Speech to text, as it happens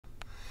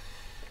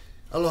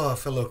Aloha,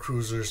 fellow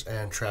cruisers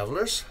and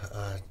travelers.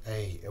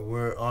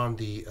 We're on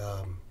the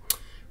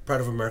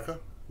Pride of America,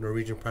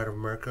 Norwegian Pride of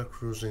America,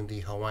 cruising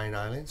the Hawaiian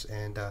Islands,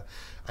 and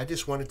I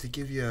just wanted to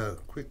give you a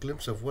quick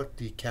glimpse of what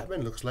the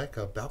cabin looks like,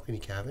 a balcony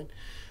cabin.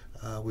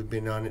 We've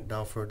been on it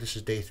now this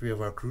is day 3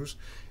 of our cruise,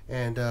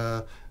 and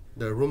the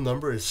room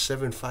number is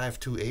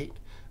 7528.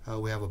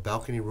 We have a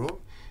balcony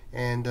room,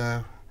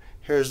 and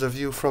here's the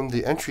view from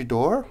the entry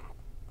door.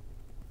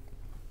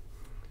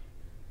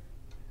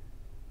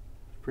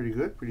 Pretty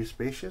good, pretty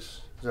spacious.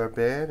 This is our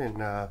bed, and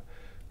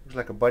looks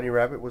like a bunny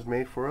rabbit was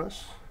made for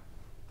us.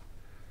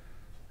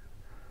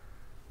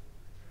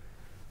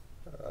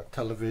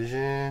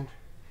 Television.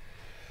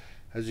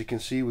 As you can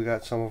see, we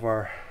got some of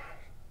our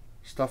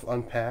stuff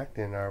unpacked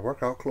and our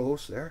workout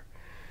clothes there,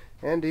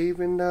 and they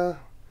even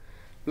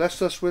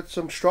blessed us with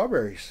some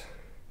strawberries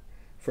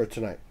for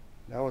tonight.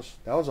 That was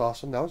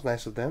awesome. That was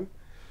nice of them.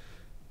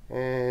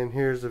 And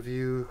here's the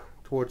view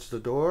towards the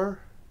door.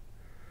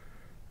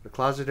 The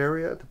closet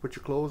area to put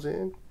your clothes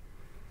in,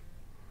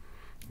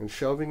 and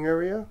shelving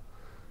area.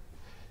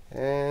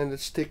 And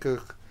let's take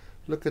a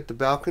look at the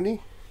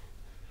balcony.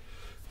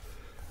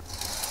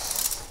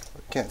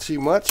 Can't see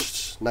much,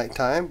 it's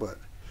nighttime, but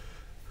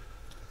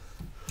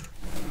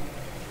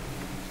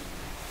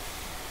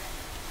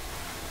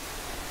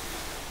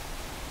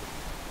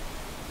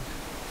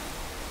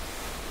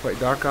quite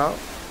dark out.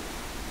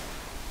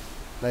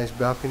 Nice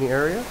balcony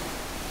area.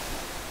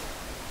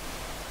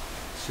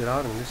 Sit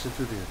out and listen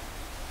to the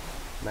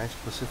nice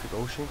Pacific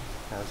Ocean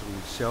as we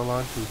sail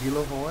on to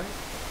Hilo, Hawaii.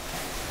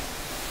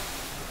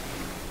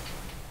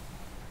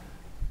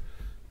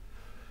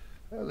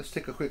 Well, let's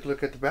take a quick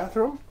look at the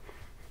bathroom.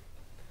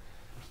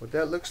 What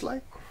that looks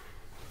like.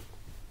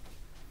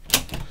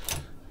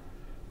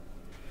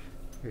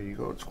 Here you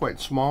go. It's quite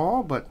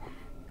small, but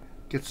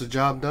gets the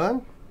job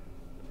done.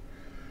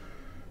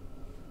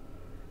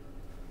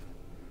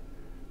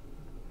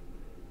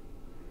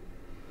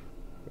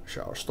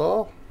 Shower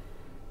stall.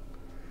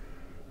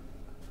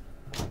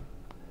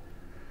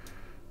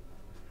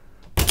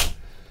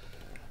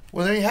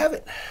 Well, there you have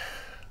it.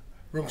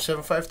 Room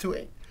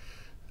 7528.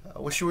 I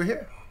wish you were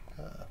here.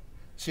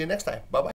 See you next time. Bye-bye.